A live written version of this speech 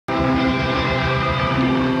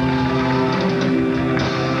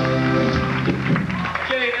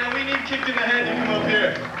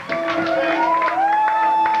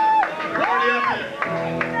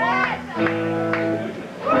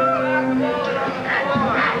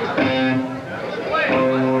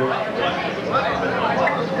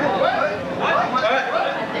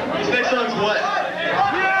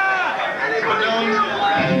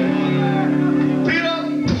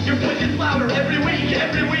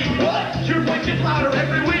louder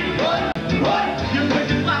every week. What? Your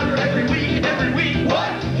voice is louder every week.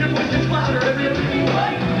 What? Your voice is louder every week.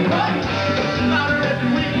 What? Louder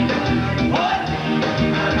every week. What?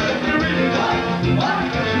 Louder every week. What?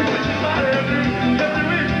 Your voice is louder every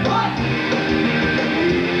week. What?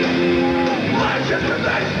 Why should you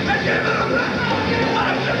think and give it a run?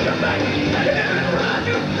 Why should you think and give it a run?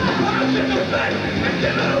 Why should you think and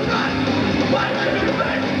give it a run? Why should you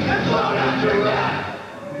think and slow down to run?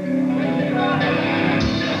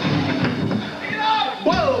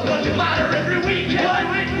 Whoa, voice is louder every week. What?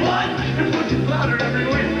 Your voice is louder every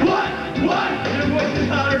week. What? Your voice is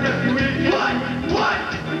louder every week. What?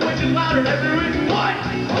 Your voice is louder every week. What?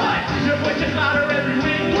 Your voice is louder every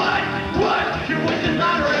week. What? Your voice is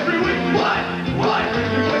louder every week. What?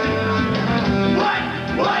 Your voice is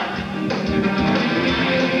what?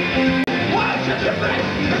 Why should you think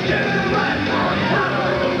and give it a run? Why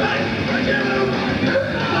should you think and give it a run?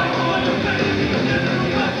 Why should you think and give it a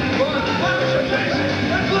run? Why should you think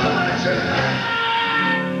and slow down to run?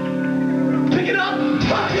 Pick it up,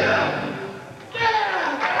 fuck it up! Yeah!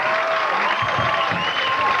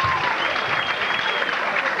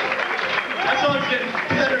 That song's getting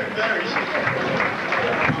better and better.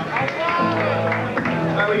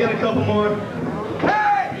 Alright, we got a couple more.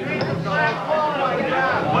 Hey!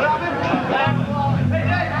 What happened?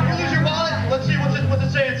 Hey, you lose your wallet? Let's see, what's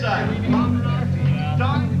it say inside?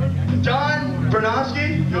 John Bernowski?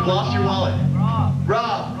 You've lost your wallet.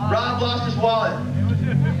 Rob lost his wallet.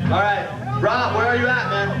 Alright, Rob, where are you at,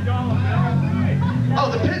 man? Oh,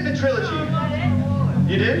 the Pittman Trilogy.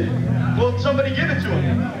 You did? Well, somebody give it to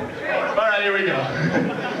him. Alright, here we go.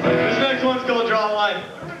 This next one's called Draw a Line.